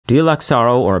Do you like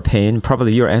sorrow or pain?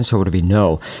 Probably your answer would be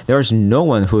no. There's no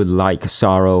one who would like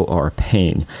sorrow or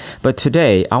pain. But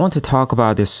today, I want to talk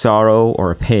about this sorrow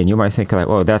or pain. You might think like,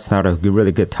 oh, that's not a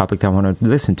really good topic that I want to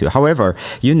listen to. However,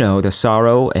 you know the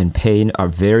sorrow and pain are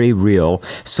very real,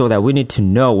 so that we need to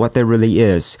know what that really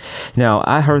is. Now,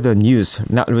 I heard the news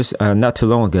not too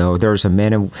long ago. There was a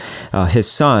man and his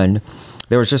son.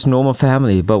 They were just normal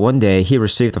family, but one day he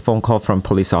received a phone call from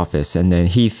police office, and then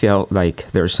he felt like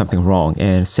there was something wrong.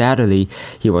 And sadly,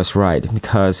 he was right,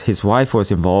 because his wife was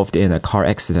involved in a car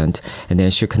accident, and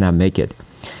then she could not make it.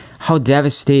 How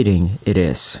devastating it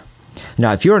is.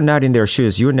 Now, if you're not in their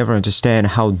shoes, you would never understand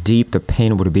how deep the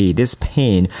pain would be. This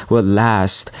pain will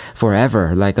last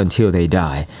forever, like until they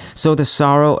die. So the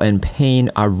sorrow and pain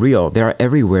are real. They are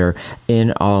everywhere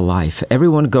in our life.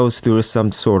 Everyone goes through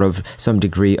some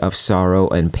degree of sorrow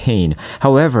and pain.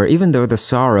 However, even though the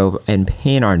sorrow and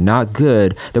pain are not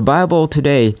good, the Bible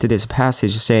today, to this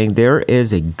passage, is saying there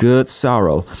is a good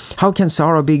sorrow. How can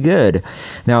sorrow be good?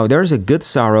 Now, there's a good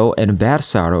sorrow and a bad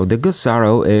sorrow. The good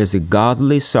sorrow is a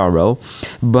godly sorrow,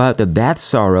 but the bad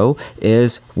sorrow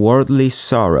is worldly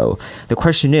sorrow. The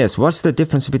question is, what's the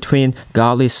difference between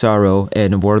godly sorrow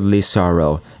and worldly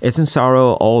sorrow? Isn't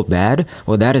sorrow all bad?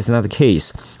 Well, that is not the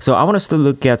case. So I want us to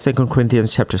look at 2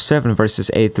 Corinthians chapter 7,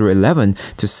 verses 8 through 11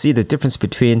 to see the difference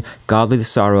between godly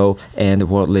sorrow and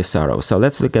worldly sorrow. So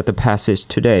let's look at the passage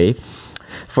today.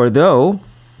 For though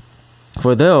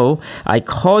I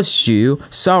caused you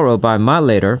sorrow by my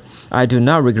letter, I do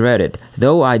not regret it,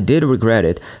 though I did regret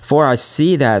it. For I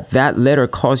see that letter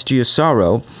caused you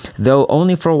sorrow, though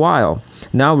only for a while.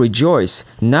 Now rejoice,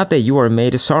 not that you are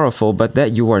made sorrowful, but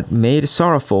that you are made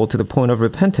sorrowful to the point of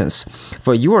repentance.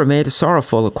 For you are made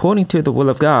sorrowful according to the will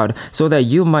of God, so that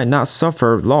you might not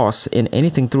suffer loss in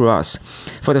anything through us.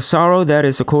 For the sorrow that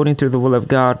is according to the will of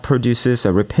God produces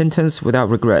a repentance without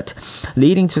regret,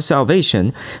 leading to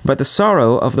salvation, but the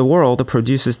sorrow of the world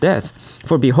produces death.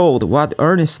 For behold, what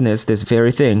earnestness this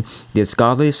very thing, this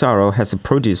godly sorrow, has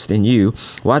produced in you,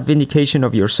 what vindication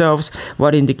of yourselves,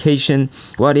 what indignation,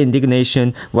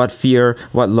 what fear,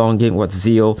 what longing, what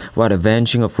zeal, what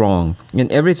avenging of wrong.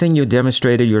 In everything you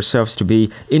demonstrated yourselves to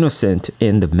be innocent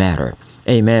in the matter.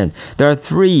 Amen. There are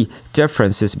three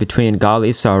differences between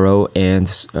godly sorrow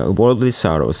and worldly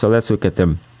sorrow. So let's look at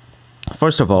them.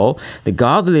 First of all, the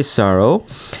godly sorrow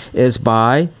is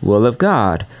by will of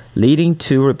God, leading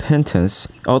to repentance.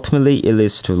 Ultimately, it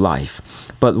leads to life.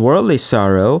 But worldly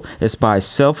sorrow is by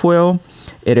self-will.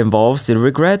 It involves the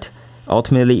regret.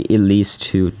 Ultimately, it leads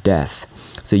to death.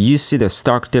 So you see the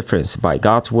stark difference by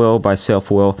God's will, by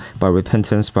self-will, by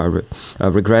repentance, by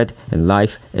regret, and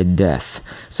life and death.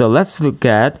 So let's look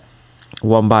at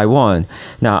one by one.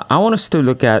 Now, I want us to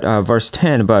look at verse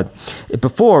 10, but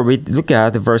before we look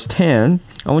at verse 10,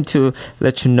 I want to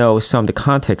let you know some of the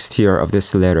context here of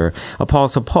this letter.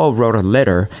 Apostle Paul wrote a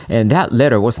letter, and that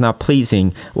letter was not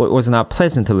pleasing. It was not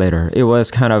pleasant letter. It was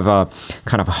kind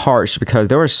of harsh, because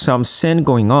there was some sin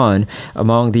going on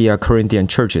among the Corinthian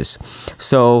churches.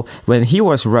 So when he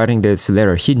was writing this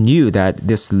letter, he knew that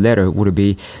this letter would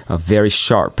be very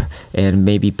sharp and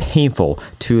maybe painful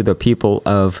to the people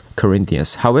of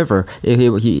Corinthians. However, he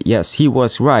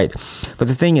was right. But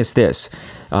the thing is this: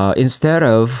 instead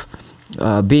of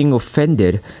being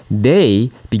offended, they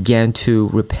began to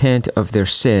repent of their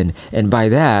sin. And by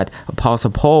that,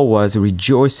 Apostle Paul was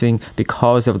rejoicing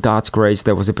because of God's grace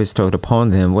that was bestowed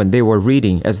upon them when they were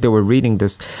reading,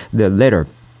 the letter.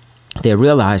 They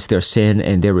realized their sin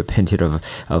and they repented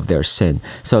of their sin.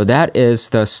 So that is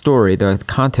the story, the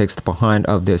context behind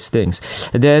of these things.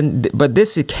 But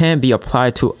this can be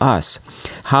applied to us.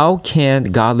 How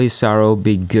can godly sorrow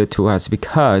be good to us?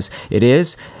 Because it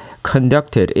is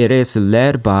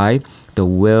led by the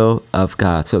will of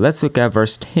God. So let's look at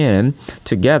verse 10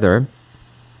 together.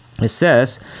 It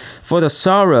says, for the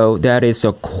sorrow that is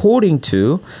according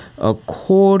to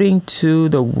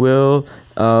the will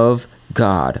of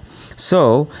God.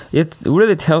 So it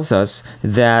really tells us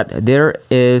that there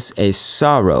is a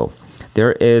sorrow.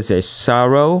 There is a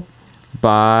sorrow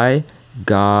by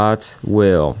God's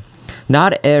will.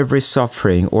 Not every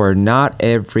suffering or not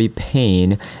every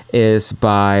pain is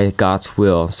by God's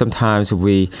will. Sometimes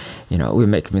we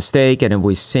make a mistake and then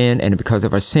we sin, and because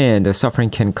of our sin, the suffering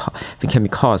can be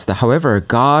caused. However,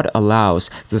 God allows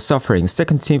the suffering. 2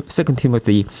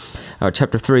 Timothy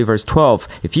chapter 3, verse 12.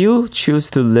 If you choose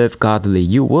to live godly,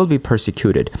 you will be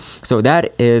persecuted. So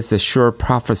that is a sure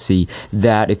prophecy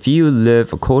that if you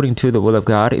live according to the will of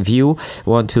God, if you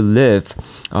want to live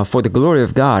for the glory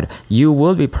of God, you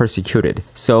will be persecuted.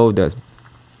 So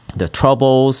the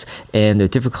troubles and the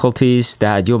difficulties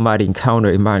that you might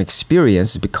encounter, you might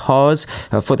experience, because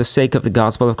for the sake of the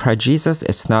gospel of Christ Jesus,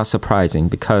 it's not surprising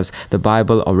because the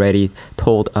Bible already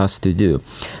told us to do.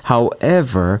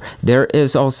 However, there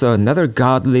is also another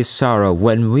godly sorrow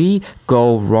when we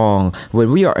go wrong,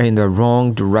 when we are in the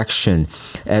wrong direction.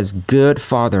 As good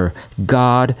Father,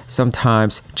 God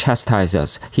sometimes chastises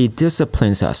us. He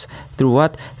disciplines us. Through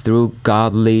what? Through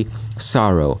godly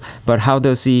sorrow. But how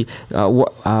does he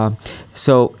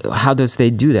so how does they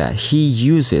do that? He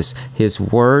uses his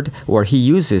word, or he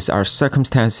uses our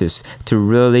circumstances to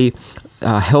really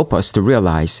help us to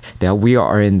realize that we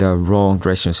are in the wrong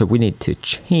direction. So we need to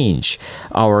change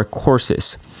our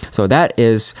courses. So that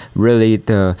is really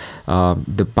the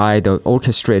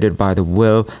orchestrated by the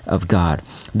will of God.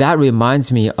 That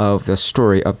reminds me of the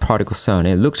story of prodigal son.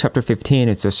 In Luke chapter 15,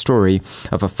 it's a story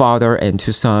of a father and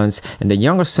two sons. And the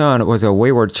younger son was a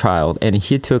wayward child, and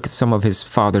he took some of his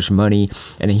father's money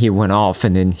and he went off,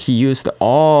 and then he used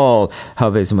all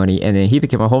of his money, and then he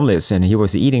became homeless, and he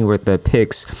was eating with the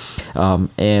pigs.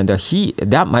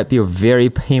 That might be a very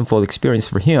painful experience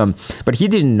for him, but he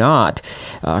did not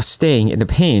staying in the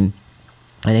pain.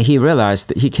 And he realized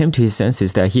that he came to his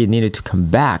senses that he needed to come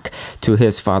back to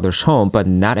his father's home, but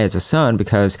not as a son,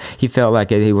 because he felt like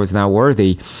he was not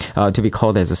worthy to be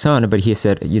called as a son. But he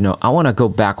said, I want to go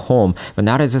back home, but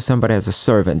not as a son, but as a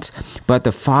servant. But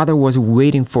the father was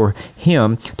waiting for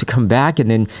him to come back, and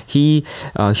then he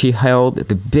held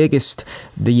the biggest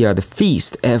the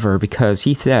feast ever, because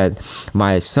he said,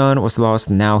 "My son was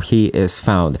lost, now he is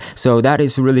found." So that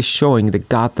is really showing the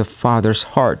God the Father's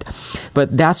heart.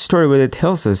 But that story really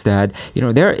tells us that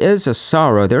there is a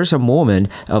sorrow, there's a moment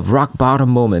of rock bottom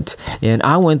moment, and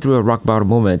I went through a rock bottom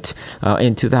moment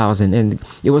in 2000, and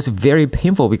it was very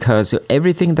painful because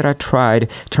everything that I tried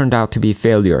turned out to be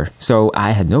failure. So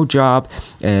I had no job,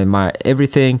 and my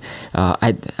everything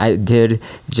I did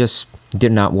just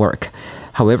did not work.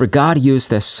 However, God used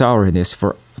that sorrowness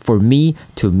for me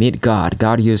to meet God.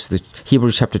 God used the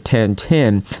Hebrews chapter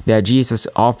 10:10 that Jesus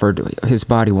offered his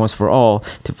body once for all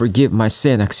to forgive my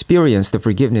sin, experience the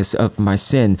forgiveness of my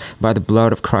sin by the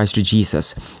blood of Christ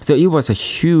Jesus. So it was a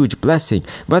huge blessing.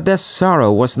 But that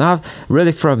sorrow was not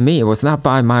really from me. It was not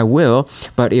by my will,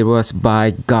 but it was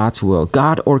by God's will.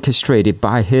 God orchestrated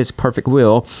by his perfect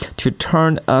will to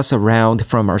turn us around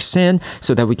from our sin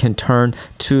so that we can turn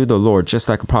to the Lord, just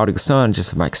like a prodigal son,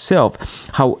 just like myself.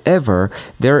 However,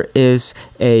 there is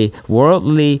a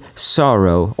worldly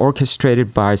sorrow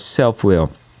orchestrated by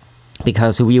self-will.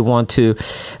 Because we want to,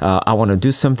 I want to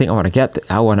do something, I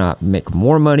want to make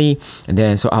more money, and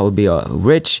then so I will be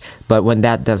rich. But when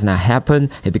that does not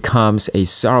happen, it becomes a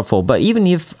sorrowful. But even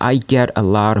if I get a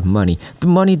lot of money, the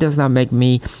money does not make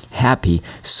me happy.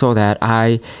 So that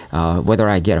whether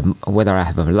I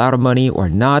have a lot of money or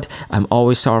not, I'm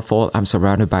always sorrowful. I'm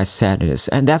surrounded by sadness,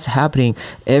 and that's happening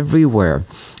everywhere.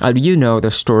 You know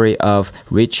the story of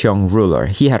rich young ruler.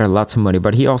 He had lots of money,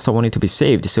 but he also wanted to be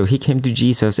saved. So he came to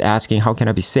Jesus asking, "How can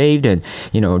I be saved?" And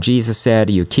Jesus said,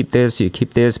 you keep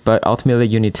this, but ultimately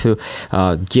you need to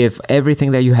give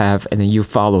everything that you have, and then you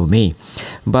follow me.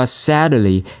 But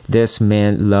sadly, this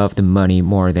man loved money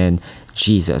more than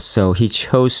Jesus. So he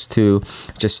chose to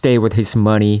just stay with his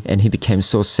money, and he became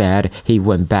so sad he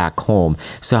went back home.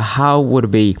 So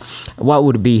what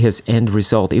would be his end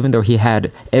result? Even though he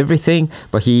had everything,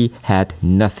 but he had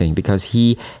nothing because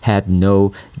he had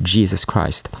no Jesus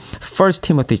Christ. 1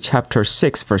 Timothy chapter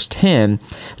 6 verse 10,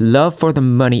 love for the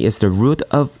money is the root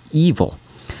of evil,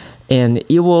 and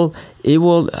it will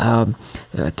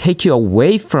take you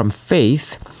away from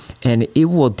faith, and it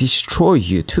will destroy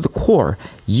you to the core.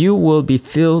 You will be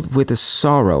filled with a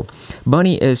sorrow.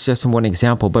 Money is just one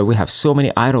example, but we have so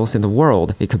many idols in the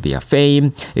world. It could be a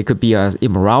fame, it could be a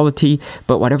immorality,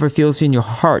 but whatever feels in your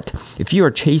heart, if you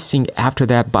are chasing after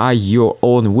that by your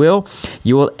own will,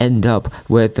 you will end up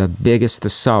with the biggest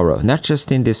sorrow. Not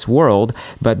just in this world,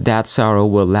 but that sorrow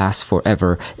will last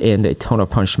forever in the eternal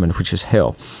punishment, which is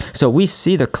hell. So we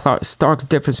see the stark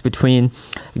difference between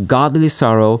godly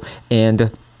sorrow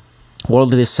and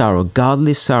worldly sorrow.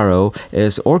 Godly sorrow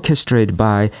is orchestrated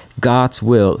by God's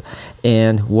will,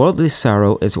 and worldly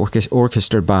sorrow is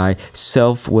orchestrated by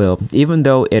self-will. Even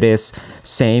though it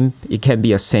can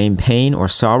be a same pain or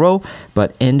sorrow,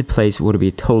 but end place would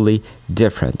be totally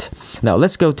different. Now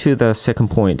let's go to the second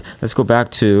point. Let's go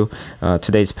back to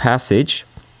today's passage.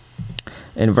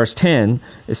 In verse 10,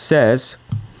 it says,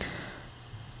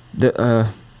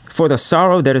 "For the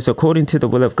sorrow that is according to the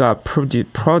will of God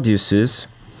produces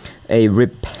a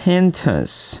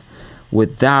repentance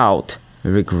without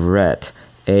regret."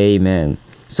 Amen.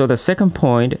 So the second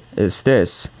point is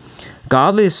this: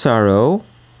 godly sorrow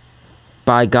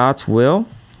by God's will,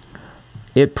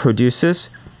 it produces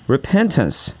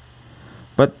repentance,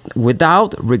 but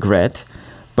without regret.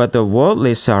 But the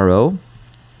worldly sorrow,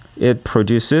 it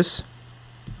produces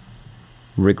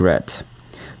regret.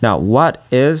 Now, what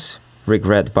is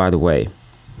regret, by the way?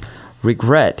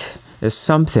 Regret is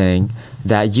something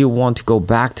that you want to go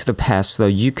back to the past so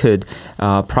you could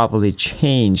probably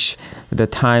change the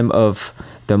time of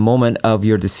the moment of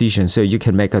your decision, so you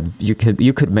could make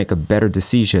a better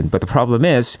decision. But the problem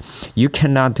is you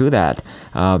cannot do that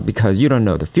because you don't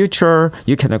know the future.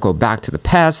 You cannot go back to the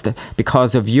past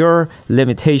because of your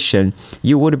limitation.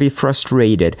 You would be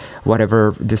frustrated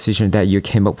whatever decision that you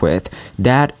came up with.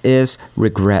 That is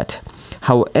regret.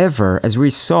 However, as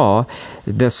we saw,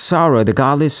 the sorrow, the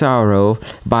godly sorrow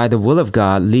by the will of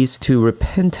God leads to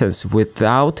repentance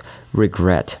without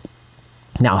regret.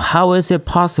 Now, how is it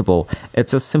possible?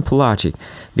 It's a simple logic.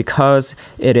 Because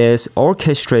it is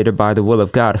orchestrated by the will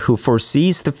of God, who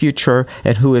foresees the future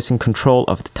and who is in control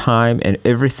of the time and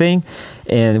everything.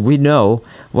 And we know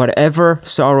whatever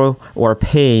sorrow or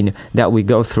pain that we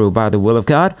go through by the will of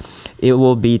God, it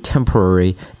will be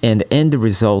temporary, and the end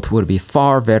result will be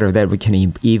far better than we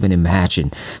can even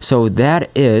imagine. So that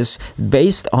is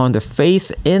based on the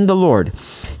faith in the Lord.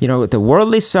 You know, the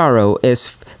worldly sorrow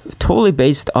is totally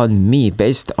based on me,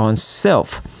 based on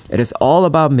self. It is all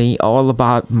about me, all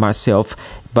about myself,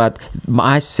 but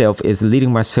myself is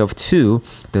leading myself to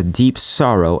the deep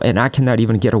sorrow, and I cannot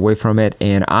even get away from it,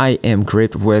 and I am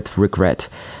gripped with regret.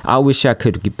 I wish I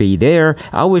could be there.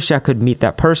 I wish I could meet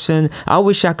that person. I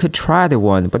wish I could try the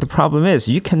one, but the problem is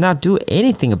you cannot do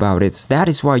anything about it. That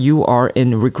is why you are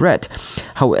in regret.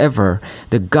 However,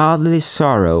 the godly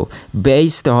sorrow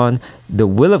based on the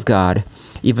will of God,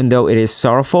 even though it is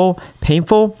sorrowful,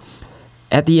 painful,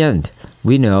 at the end,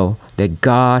 we know that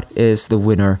God is the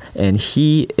winner, and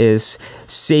He is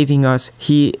saving us.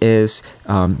 He is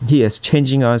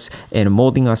changing us and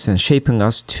molding us and shaping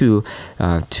us to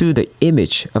the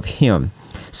image of Him.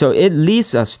 So it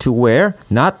leads us to where?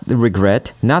 Not the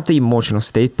regret, not the emotional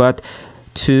state, but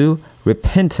to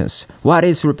repentance. What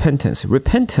is repentance?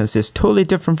 Repentance is totally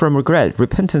different from regret.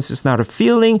 Repentance is not a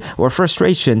feeling or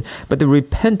frustration, but the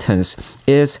repentance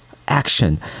is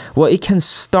action. Well, it can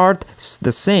start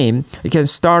the same. It can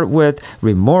start with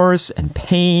remorse and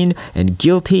pain and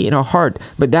guilty in our heart,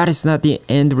 but that is not the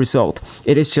end result.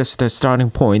 It is just the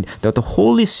starting point that the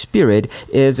Holy Spirit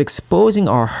is exposing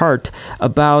our heart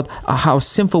about how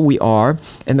sinful we are,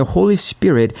 and the Holy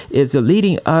Spirit is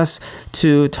leading us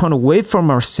to turn away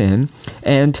from our sin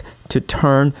and to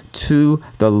turn to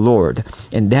the Lord,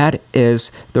 and that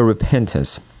is the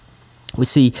repentance. We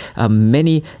see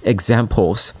many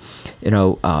examples. You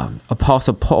know,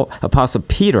 Apostle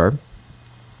Peter,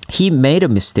 he made a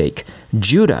mistake.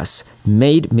 Judas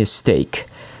made mistake.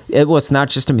 It was not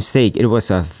just a mistake, it was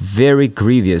a very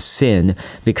grievous sin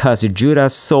because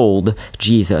Judas sold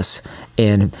Jesus,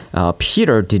 and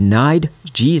Peter denied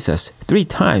Jesus 3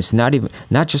 times,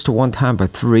 not just one time,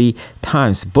 but 3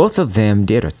 times. Both of them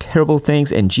did terrible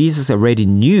things, and Jesus already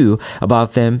knew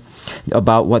about them,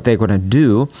 about what they're going to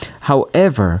do.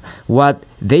 However, what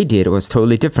they did was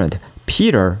totally different.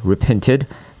 Peter repented,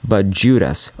 but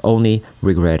Judas only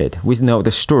regretted. We know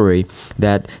the story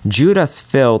that Judas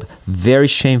felt very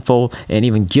shameful and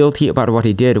even guilty about what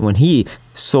he did when he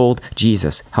sold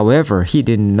Jesus. However, he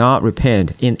did not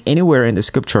repent. Anywhere in the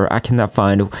scripture, I cannot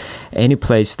find any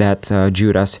place that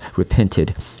Judas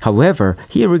repented. However,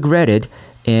 he regretted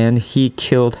and he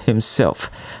killed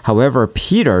himself. However,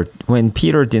 when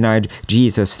Peter denied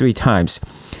Jesus 3 times,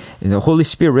 and the Holy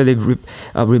Spirit really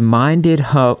reminded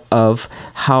her of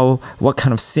what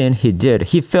kind of sin he did.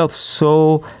 He felt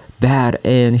so bad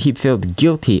and he felt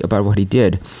guilty about what he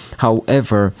did.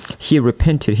 However, he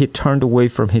repented. He turned away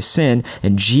from his sin,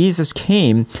 and Jesus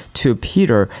came to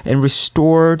Peter and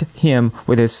restored him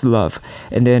with his love.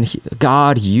 And then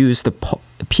God used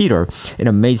Peter in an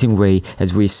amazing way,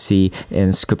 as we see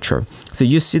in scripture. So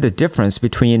you see the difference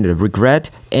between the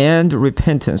regret and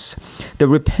repentance. The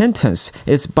repentance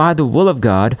is by the will of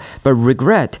God, but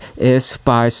regret is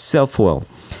by self-will.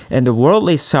 And the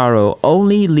worldly sorrow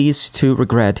only leads to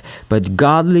regret, but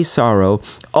godly sorrow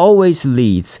always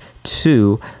leads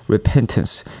to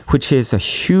repentance, which is a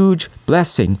huge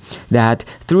blessing that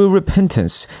through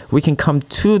repentance we can come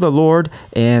to the Lord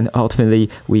and ultimately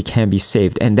we can be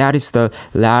saved. And that is the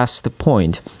last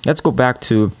point. Let's go back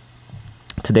to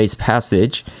today's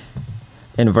passage.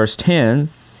 In verse 10,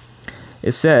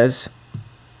 it says,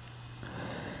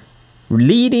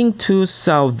 leading to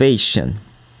salvation,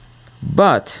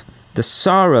 but the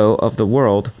sorrow of the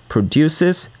world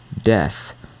produces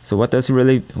death. So what does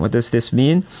this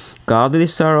mean? Godly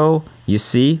sorrow, you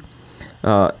see,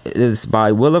 is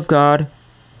by will of God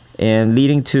and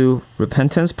leading to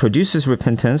repentance, produces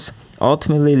repentance,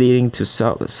 ultimately leading to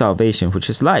salvation, which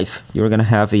is life. You're going to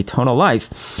have eternal life.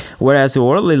 Whereas the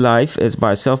worldly life is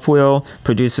by self-will,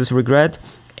 produces regret,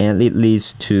 and it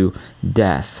leads to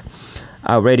death.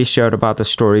 I already shared about the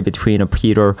story between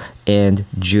Peter and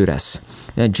Judas.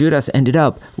 And Judas ended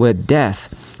up with death,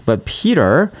 but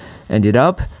Peter ended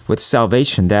up with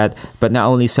salvation. But not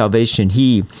only salvation,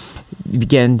 he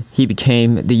became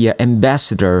the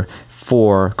ambassador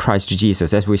for Christ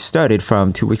Jesus. As we studied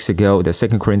from 2 weeks ago, the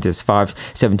 2 Corinthians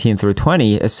 5:17 through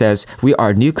 20, it says, we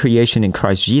are new creation in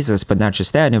Christ Jesus, but not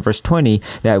just that. In verse 20,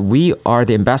 that we are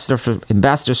the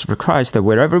ambassadors for Christ, that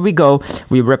wherever we go,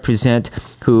 we represent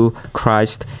who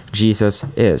Christ Jesus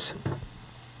is.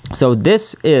 So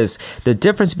this is the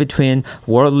difference between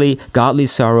godly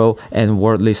sorrow and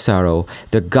worldly sorrow.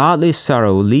 The godly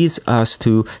sorrow leads us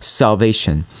to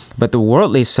salvation, but the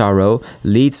worldly sorrow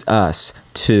leads us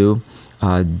to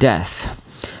death.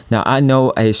 Now, I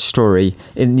know a story,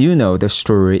 and you know the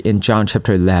story in John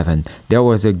chapter 11. There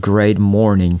was a great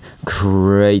mourning,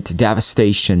 great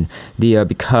devastation,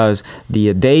 because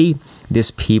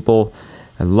these people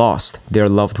lost their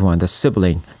loved one, the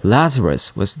sibling.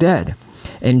 Lazarus was dead.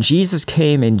 And Jesus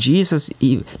came, and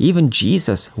even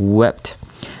Jesus wept.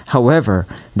 However,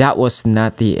 that was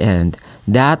not the end.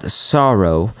 That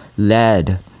sorrow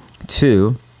led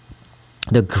to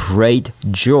the great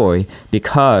joy,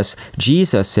 because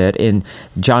Jesus said in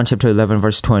John chapter 11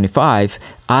 verse 25,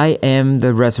 I am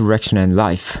the resurrection and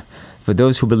life. For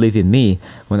those who believe in me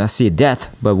will not see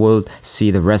death, but will see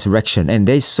the resurrection. And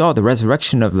they saw the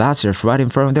resurrection of Lazarus right in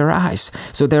front of their eyes.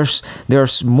 So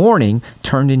there's mourning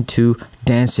turned into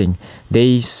dancing.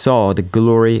 They saw the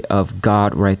glory of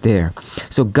God right there.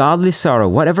 So godly sorrow,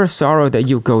 whatever sorrow that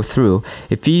you go through,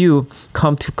 if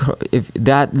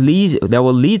that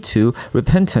will lead to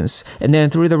repentance, and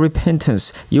then through the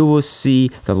repentance, you will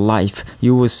see the life.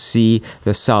 You will see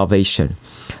the salvation.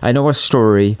 I know a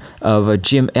story of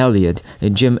Jim Elliot.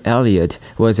 And Jim Elliot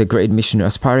was a great missionary,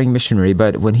 aspiring missionary,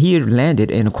 but when he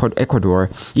landed in Ecuador,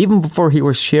 even before he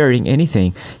was sharing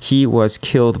anything, he was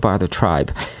killed by the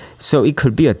tribe. So it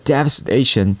could be a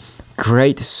devastation,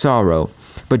 great sorrow.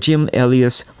 But Jim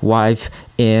Elliot's wife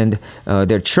and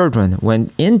their children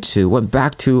went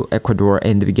back to Ecuador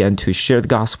and began to share the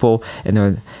gospel. And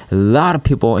a lot of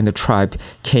people in the tribe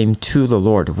came to the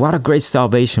Lord. What a great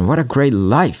salvation. What a great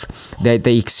life that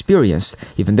they experienced.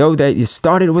 Even though it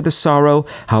started with the sorrow,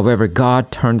 however,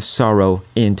 God turned sorrow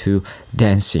into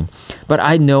dancing. But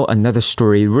I know another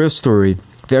story, real story,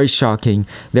 very shocking.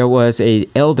 There was an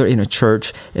elder in a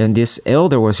church, and this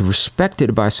elder was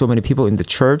respected by so many people in the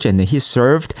church, and he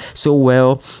served so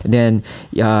well. Then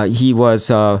he was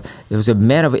a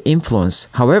man of influence.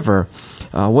 However,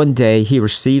 one day he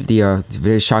received the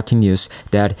very shocking news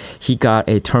that he got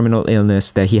a terminal illness,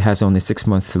 that he has only 6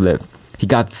 months to live. He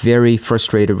got very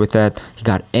frustrated with that. He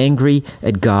got angry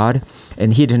at God,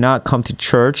 and he did not come to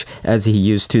church as he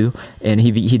used to, and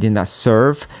he did not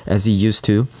serve as he used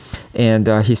to. And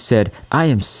he said, I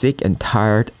am sick and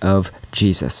tired of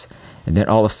Jesus. And then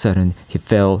all of a sudden, he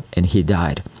fell and he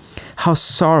died. How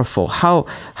sorrowful, how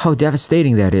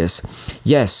devastating that is.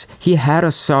 Yes, he had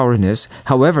a sorrowness.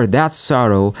 However, that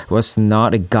sorrow was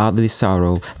not a godly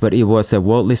sorrow, but it was a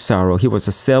worldly sorrow. He was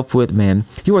a self-willed man.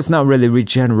 He was not really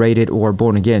regenerated or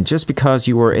born again. Just because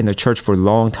you were in the church for a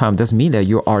long time doesn't mean that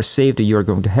you are saved, that you are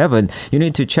going to heaven. You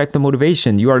need to check the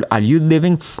motivation. Are you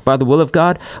living by the will of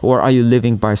God, or are you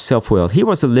living by self-will? He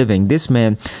was living. This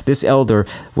man, this elder,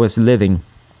 was living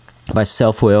by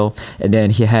self-will. And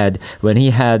then when he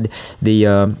had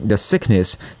the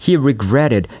sickness, he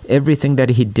regretted everything that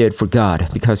he did for God,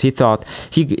 because he thought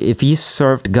if he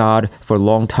served God for a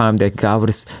long time, that God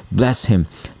would bless him.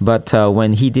 But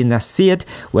when he did not see it,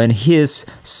 when his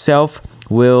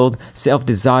self-willed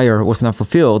self-desire was not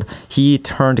fulfilled, he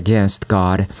turned against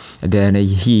God. And then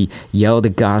he yelled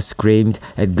at God, screamed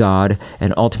at God,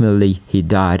 and ultimately he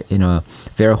died in a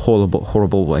very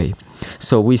horrible way.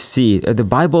 So we see the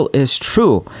Bible is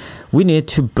true. We need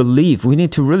to believe. We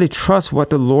need to really trust what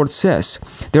the Lord says.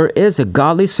 There is a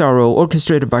godly sorrow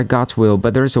orchestrated by God's will,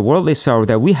 but there is a worldly sorrow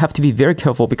that we have to be very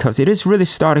careful, because it is really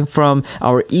starting from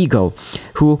our ego,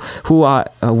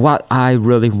 what I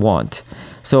really want.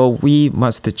 So we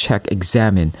must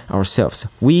examine ourselves.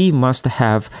 We must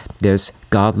have this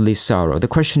godly sorrow. The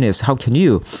question is, how can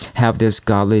you have this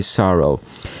godly sorrow?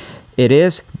 It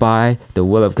is by the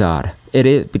will of God. It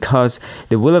is because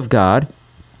the will of God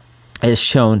is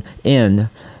shown in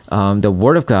the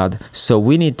Word of God. So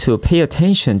we need to pay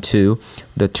attention to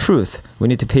the truth. We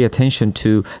need to pay attention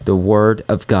to the Word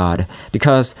of God,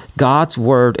 because God's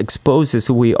Word exposes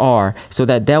who we are, so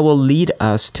that will lead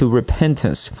us to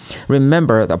repentance.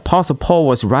 Remember, the Apostle Paul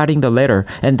was writing the letter,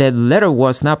 and that letter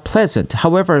was not pleasant.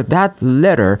 However, that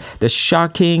letter, the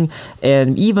shocking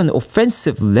and even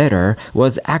offensive letter,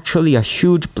 was actually a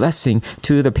huge blessing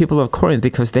to the people of Corinth,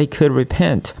 because they could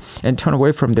repent and turn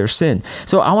away from their sin.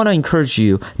 So I want to encourage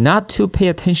you not to pay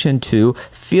attention to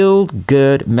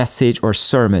feel-good message or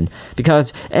sermon, because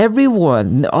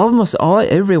almost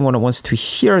everyone wants to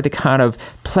hear the kind of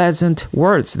pleasant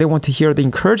words. They want to hear the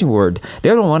encouraging word. They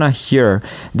don't want to hear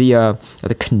the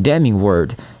condemning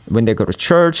word. When they go to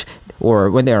church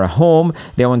or when they're at home,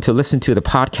 they want to listen to the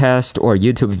podcast or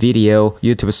YouTube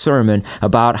YouTube sermon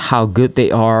about how good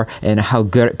they are and how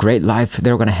great life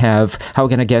they're going to have, how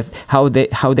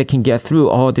they can get through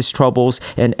all these troubles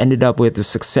and ended up with the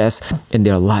success in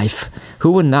their life.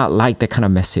 Who would not like that kind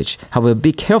of message? However,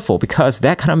 be careful, because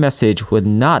that kind of message would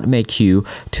not make you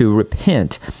to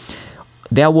repent.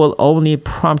 That will only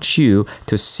prompt you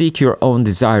to seek your own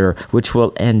desire, which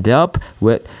will end up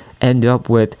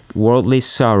with worldly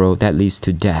sorrow that leads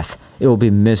to death. It will be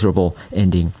a miserable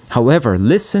ending. However,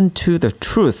 listen to the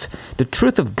truth. The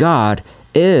truth of God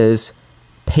is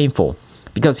painful,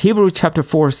 because Hebrews chapter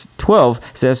 4:12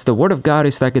 says the Word of God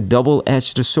is like a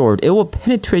double-edged sword. It will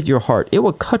penetrate your heart. It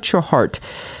will cut your heart.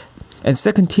 And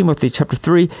 2 Timothy chapter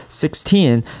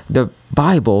 3:16, the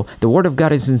Bible, the Word of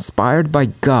God, is inspired by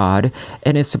God,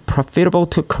 and it's profitable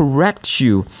to correct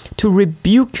you, to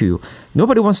rebuke you.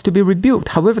 Nobody wants to be rebuked.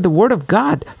 However, the Word of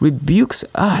God rebukes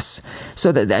us.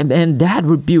 And that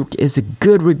rebuke is a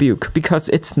good rebuke, because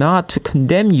it's not to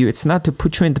condemn you, it's not to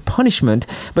put you into punishment,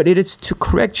 but it is to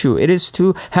correct you. It is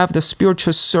to have the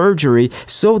spiritual surgery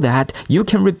so that you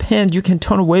can repent, you can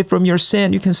turn away from your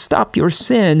sin, you can stop your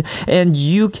sin, and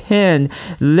you can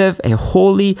live a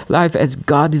holy life as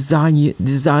God designed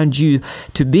you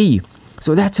to be.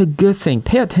 So that's a good thing.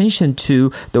 Pay attention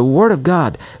to the Word of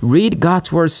God. Read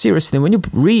God's Word seriously. When you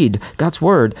read God's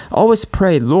Word, always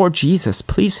pray, Lord Jesus,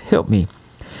 please help me.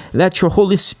 Let your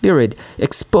Holy Spirit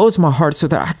expose my heart so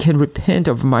that I can repent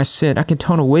of my sin. I can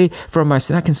turn away from my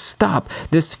sin. I can stop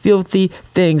these filthy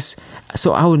things,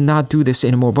 so I will not do this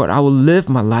anymore, but I will live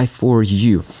my life for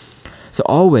you. So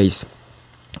always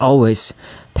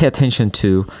pay attention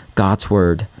to God's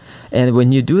Word. And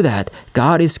when you do that,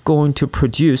 God is going to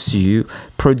produce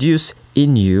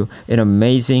in you in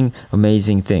amazing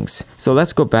things. So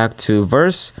let's go back to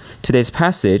today's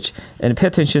passage and pay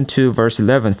attention to verse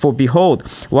 11. For behold,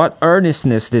 what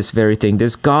earnestness this very thing,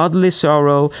 this godly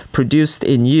sorrow produced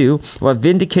in you, what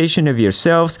vindication of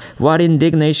yourselves, what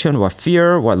indignation, what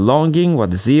fear, what longing,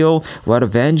 what zeal, what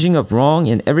avenging of wrong.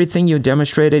 In everything you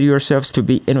demonstrated yourselves to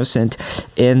be innocent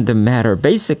in the matter.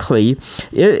 Basically,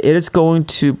 it is going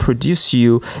to produce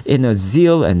you in a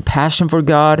zeal and passion for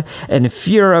God and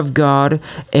fear of God,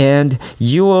 and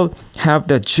you will have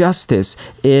the justice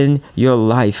in your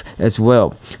life as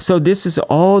well. So this is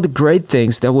all the great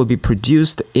things that will be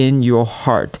produced in your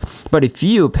heart. But if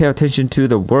you pay attention to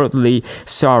the worldly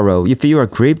sorrow, if you are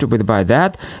grieved by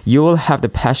that, you will have the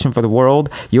passion for the world,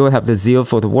 you will have the zeal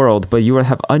for the world, but you will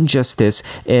have injustice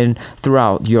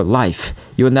throughout your life.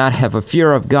 You will not have a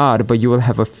fear of God, but you will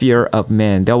have a fear of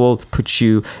man. That will put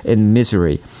you in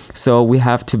misery. So we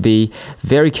have to be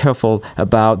very careful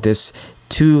about this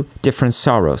two different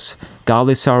sorrows,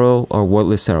 godly sorrow or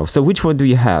worldly sorrow. So which one do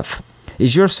you have?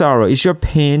 Is your sorrow, is your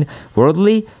pain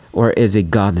worldly or is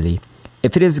it godly?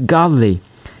 If it is godly,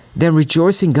 then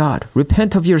rejoice in God.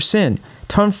 Repent of your sin.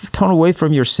 Turn away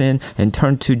from your sin and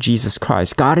turn to Jesus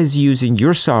Christ. God is using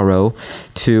your sorrow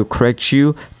to correct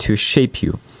you, to shape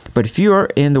you. But if you are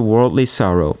in the worldly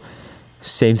sorrow,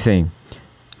 same thing.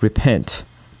 Repent.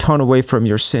 Turn away from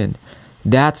your sin.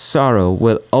 That sorrow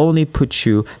will only put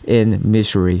you in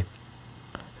misery.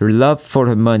 Love for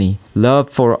the money, love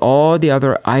for all the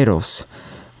other idols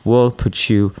will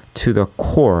put you to the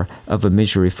core of a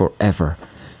misery forever.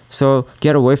 So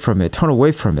get away from it. Turn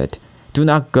away from it. Do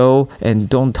not go and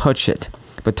don't touch it,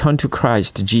 but turn to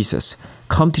Christ Jesus.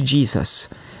 Come to Jesus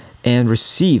and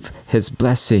receive His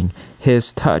blessing,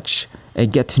 His touch,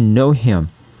 and get to know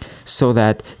Him, so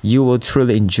that you will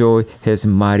truly enjoy His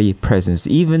mighty presence,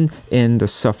 even in the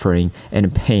suffering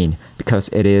and pain, because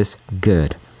it is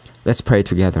good. Let's pray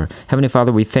together. Heavenly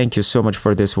Father, we thank you so much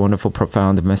for this wonderful,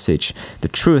 profound message. The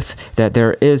truth that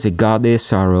there is a godly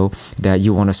sorrow that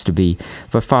you want us to be.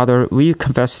 But Father, we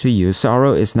confess to you,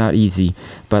 sorrow is not easy.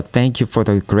 But thank you for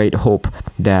the great hope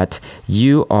that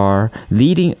you are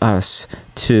leading us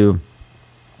to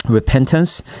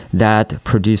repentance that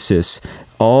produces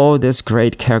all these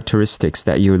great characteristics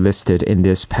that you listed in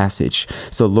this passage.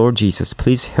 So Lord Jesus,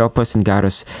 please help us and guide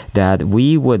us that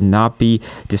we would not be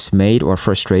dismayed or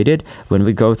frustrated when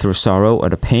we go through sorrow or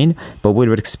the pain, but we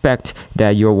would expect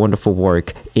that your wonderful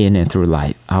work in and through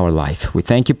our life. We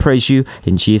thank you, praise you.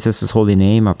 In Jesus' holy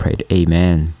name I prayed.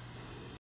 Amen.